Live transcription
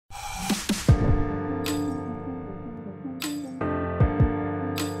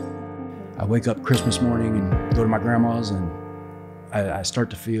wake up Christmas morning and go to my grandma's, and I start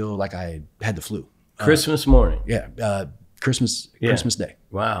to feel like I had the flu. Christmas morning? Yeah, Christmas Day.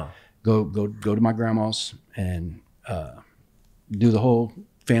 Wow. Go to my grandma's and do the whole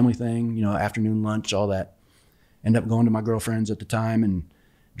family thing, you know, afternoon lunch, all that. End up going to my girlfriend's at the time and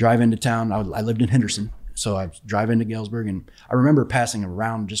drive into town. I lived in Henderson, so I drive into Galesburg, and I remember passing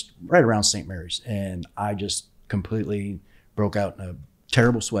around just right around St. Mary's, and I just completely broke out in a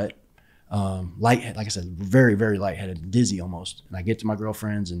terrible sweat. Like I said, very, very lightheaded, dizzy almost. And I get to my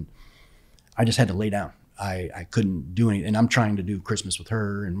girlfriend's and I just had to lay down. I couldn't do anything. And I'm trying to do Christmas with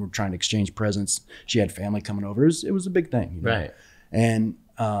her, and we're trying to exchange presents. She had family coming over. It was a big thing. You know? Right. And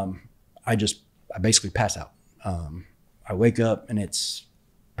I basically pass out. I wake up and it's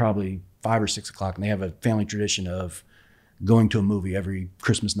probably 5 or 6 o'clock, and they have a family tradition of going to a movie every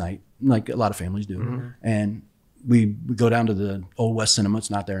Christmas night, like a lot of families do. Mm-hmm. And we go down to the Old West Cinema. It's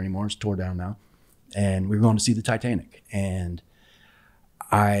not there anymore. It's tore down now. And we were going to see the Titanic. And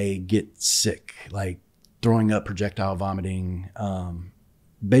I get sick, like throwing up, projectile vomiting.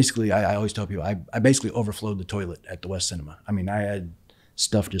 Basically, I always tell people, I basically overflowed the toilet at the West Cinema. I mean, I had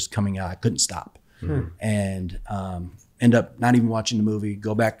stuff just coming out. I couldn't stop. Mm-hmm. And end up not even watching the movie,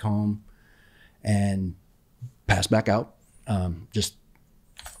 go back home and pass back out. Just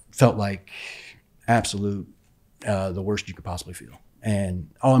felt like absolute the worst you could possibly feel. And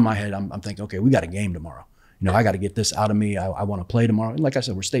all in my head, I'm thinking, okay, we got a game tomorrow. You know, I got to get this out of me. I want to play tomorrow. And like I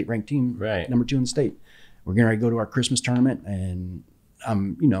said, we're state ranked team, right, number 2 in the state. We're getting ready to go to our Christmas tournament, and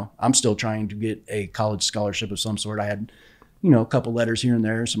I'm still trying to get a college scholarship of some sort. I had, a couple letters here and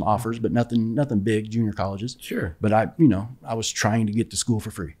there, some offers, but nothing big, junior colleges. Sure. But I was trying to get to school for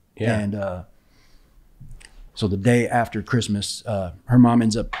free. Yeah. And so the day after Christmas, her mom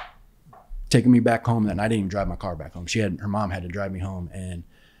ends up taking me back home, and I didn't even drive my car back home. Her mom had to drive me home. And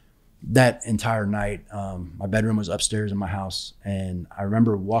that entire night, my bedroom was upstairs in my house. And I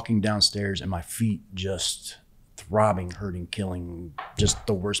remember walking downstairs and my feet just throbbing, hurting, killing, just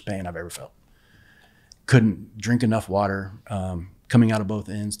the worst pain I've ever felt. Couldn't drink enough water, coming out of both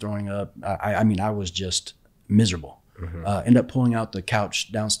ends, throwing up. I mean, I was just miserable. Mm-hmm. End up pulling out the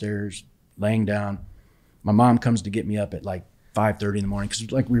couch downstairs, laying down. My mom comes to get me up at like 5:30 in the morning,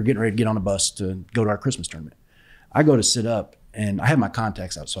 because like we were getting ready to get on a bus to go to our Christmas tournament. I go to sit up, and I had my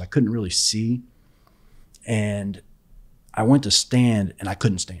contacts out, so I couldn't really see. And I went to stand, and I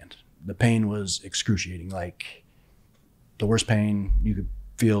couldn't stand. The pain was excruciating, like the worst pain you could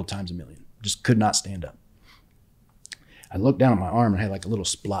feel times a million. Just could not stand up. I looked down at my arm and had like a little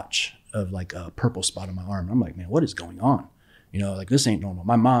splotch of like a purple spot on my arm. I'm like, man, what is going on? Like this ain't normal.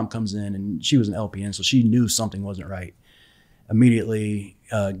 My mom comes in, and she was an LPN, so she knew something wasn't right. Immediately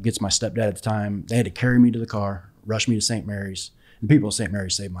gets my stepdad at the time. They had to carry me to the car, rush me to St. Mary's. The people at St.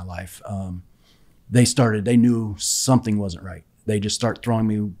 Mary's saved my life. They knew something wasn't right. They just start throwing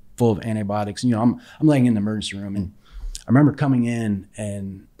me full of antibiotics. I'm laying in the emergency room, and I remember coming in,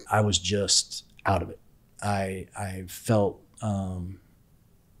 and I was just out of it. I felt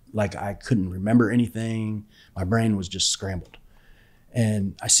like I couldn't remember anything. My brain was just scrambled.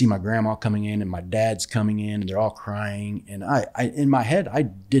 And I see my grandma coming in, and my dad's coming in, and they're all crying. And I in my head, I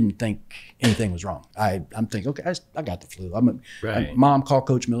didn't think anything was wrong. I'm thinking, okay, I got the flu. Right. Mom, call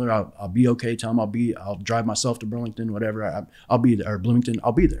Coach Miller. I'll be okay. Tell him I'll drive myself to Burlington, whatever. I'll be there, or Bloomington.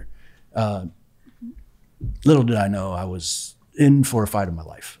 I'll be there. Little did I know I was in for a fight of my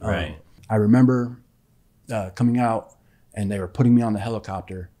life. Right. I remember coming out, and they were putting me on the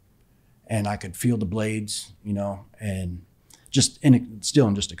helicopter, and I could feel the blades, and still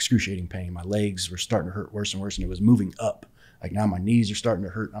in just excruciating pain. My legs were starting to hurt worse and worse, and it was moving up. Like now my knees are starting to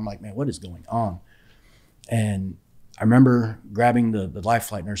hurt. I'm like, man, what is going on? And I remember grabbing the life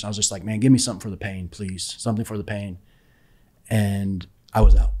flight nurse. And I was just like, man, give me something for the pain, please. Something for the pain. And I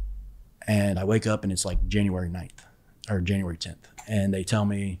was out. And I wake up, and it's like January 9th or January 10th. And they tell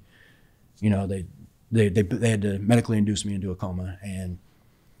me, they had to medically induce me into a coma. And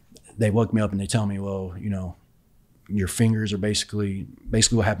they woke me up, and they tell me, well, your fingers are basically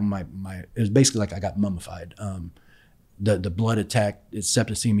what happened. It was basically like I got mummified. The blood attacked. It's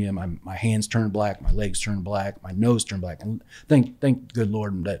septicemia. My hands turned black. My legs turned black. My nose turned black. And thank good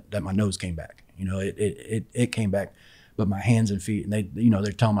Lord that my nose came back. It came back, but my hands and feet. And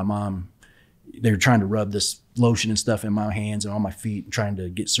they're telling my mom, they were trying to rub this lotion and stuff in my hands and on my feet and trying to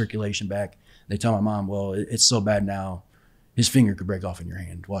get circulation back. They tell my mom, well, it's so bad now, his finger could break off in your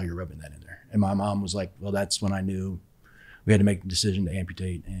hand while you're rubbing that in there. And my mom was like, well, that's when I knew we had to make the decision to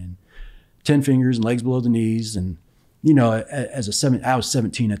amputate. And 10 fingers and legs below the knees. And, I was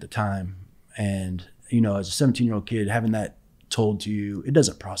 17 at the time. And, as a 17-year-old kid, having that told to you, it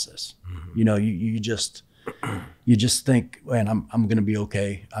doesn't process. You know, you just think, man, I'm going to be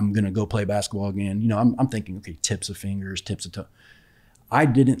okay. I'm going to go play basketball again. You know, I'm thinking, okay, tips of fingers, tips of toe. I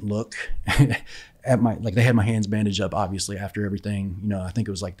didn't look at like they had my hands bandaged up, obviously, after everything. You know, I think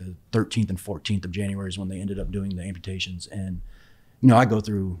it was like the 13th and 14th of January is when they ended up doing the amputations. And, you know, I go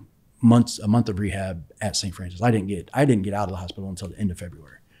through a month of rehab at St. Francis. I didn't get out of the hospital until the end of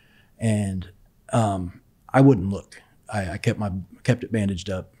February. And I wouldn't look. I kept it bandaged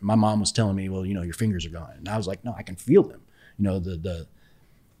up. My mom was telling me, well, you know, your fingers are gone. And I was like, no, I can feel them. You know, the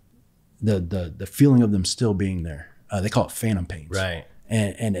feeling of them still being there. They call it phantom pains. Right.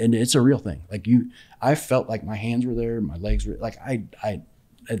 And it's a real thing. Like I felt like my hands were there, my legs were like, I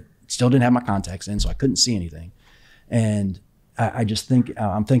still didn't have my contacts in, so I couldn't see anything. And I just think,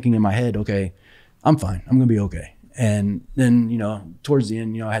 I'm thinking in my head, okay, I'm fine. I'm going to be okay. And then, you know, towards the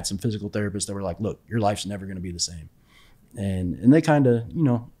end, you know, I had some physical therapists that were like, look, your life's never going to be the same. And they kind of, you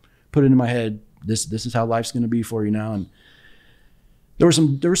know, put it in my head, this is how life's going to be for you now. And there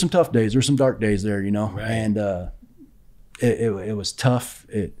were some tough days. There were some dark days there, you know, right. And it was tough.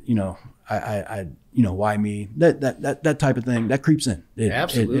 You know, I you know, why me? That type of thing that creeps in.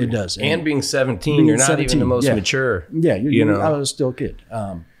 Absolutely, it does. And being 17, you're not 17, even the most mature. Yeah, you know, I was still a kid.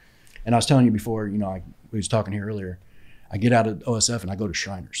 And I was telling you before, you know, we was talking here earlier. I get out of OSF and I go to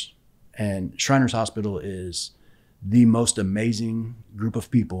Shriners, and Shriners Hospital is the most amazing group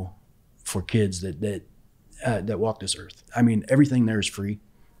of people for kids that walk this earth. I mean, everything there is free.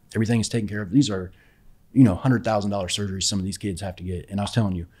 Everything is taken care of. These are, you know, $100,000 surgeries some of these kids have to get. And I was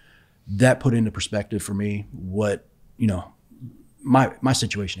telling you, that put into perspective for me what, you know, my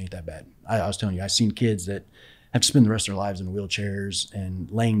situation ain't that bad. I was telling you, I've seen kids that have to spend the rest of their lives in wheelchairs and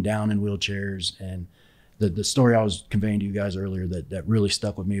laying down in wheelchairs. And the story I was conveying to you guys earlier that really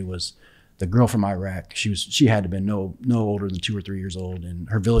stuck with me was the girl from Iraq. She had to have been no older than 2 or 3 years old, and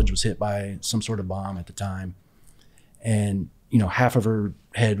her village was hit by some sort of bomb at the time. And, you know, half of her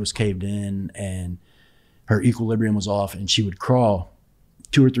head was caved in and her equilibrium was off, and she would crawl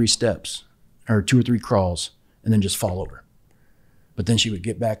 2 or 3 steps or 2 or 3 crawls and then just fall over. But then she would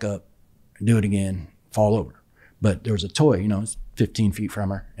get back up, do it again, fall over. But there was a toy, you know, it's 15 feet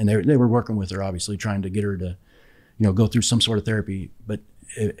from her, and they were working with her, obviously trying to get her to, you know, go through some sort of therapy. But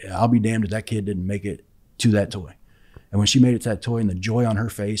I'll be damned if that kid didn't make it to that toy. And when she made it to that toy and the joy on her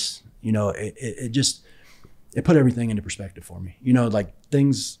face, you know, it put everything into perspective for me. You know, like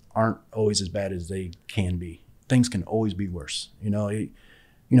things aren't always as bad as they can be. Things can always be worse. You know,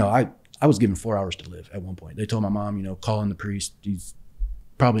 I was given 4 hours to live at one point. They told my mom, you know, call in the priest. He's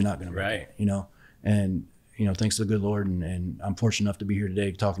probably not going to make it, you know. And, you know, thanks to the good Lord. And I'm fortunate enough to be here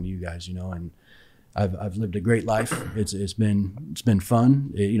today talking to you guys, you know, and I've lived a great life. It's been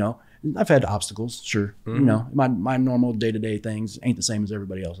fun. You know, I've had obstacles, sure. Mm-hmm. You know, my normal day-to-day things ain't the same as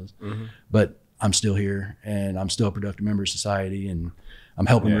everybody else's, but I'm still here and I'm still a productive member of society, and I'm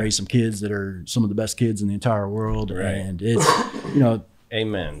helping raise some kids that are some of the best kids in the entire world. Right. And it's, you know,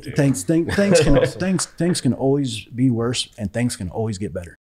 amen. Dude. Things can always be worse, and things can always get better.